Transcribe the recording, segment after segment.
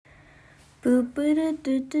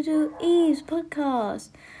Eves podcast.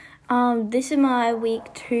 This is my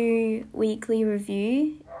week 2 weekly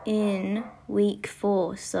review in week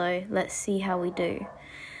 4. So let's see how we do.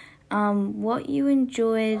 What you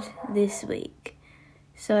enjoyed this week.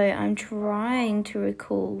 So I'm trying to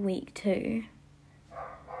recall week 2.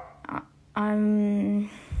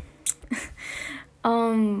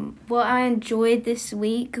 What I enjoyed this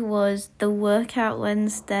week was the workout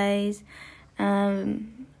Wednesdays.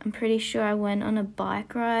 I'm pretty sure I went on a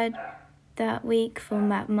bike ride that week for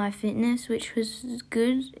Map My Fitness, which was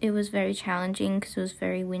good. It was very challenging because it was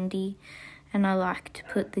very windy and I like to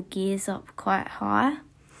put the gears up quite high.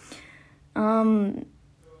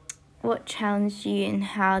 What challenged you and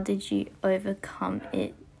how did you overcome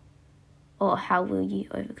it? Or how will you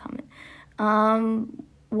overcome it?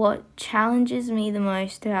 What challenges me the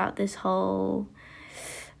most throughout this whole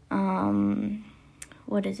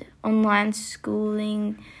online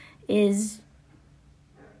schooling is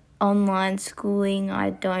online schooling. I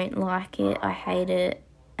don't like it. I hate it.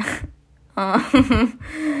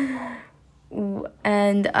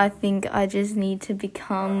 And I think I just need to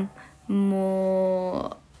become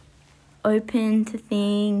more open to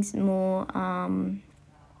things, more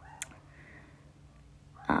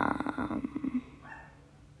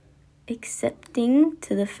accepting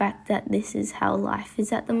to the fact that this is how life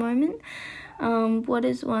is at the moment. What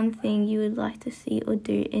is one thing you would like to see or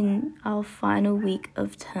do in our final week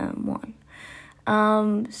of term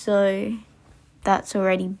 1? So that's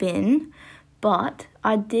already been, but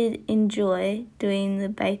I did enjoy doing the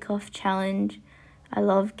Bake Off challenge. I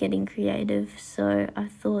love getting creative, so I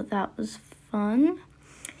thought that was fun.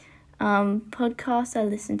 Podcast I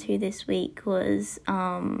listened to this week was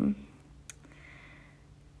a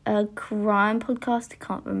crime podcast. I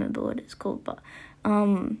can't remember what it's called, but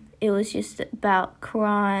it was just about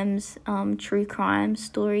crimes, true crime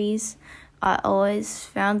stories. I always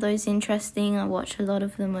found those interesting. I watch a lot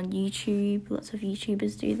of them on YouTube. Lots of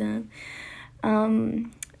YouTubers do them.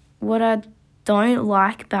 What I don't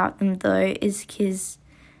like about them though is because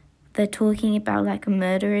they're talking about like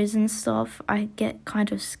murderers and stuff. I get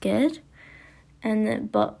kind of scared,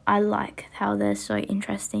 but I like how they're so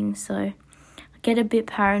interesting. So I get a bit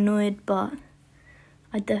paranoid, but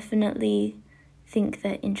I definitely think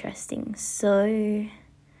they're interesting. So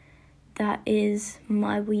that is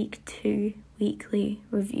my week 2 weekly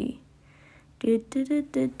review.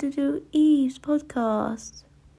 Eves podcast.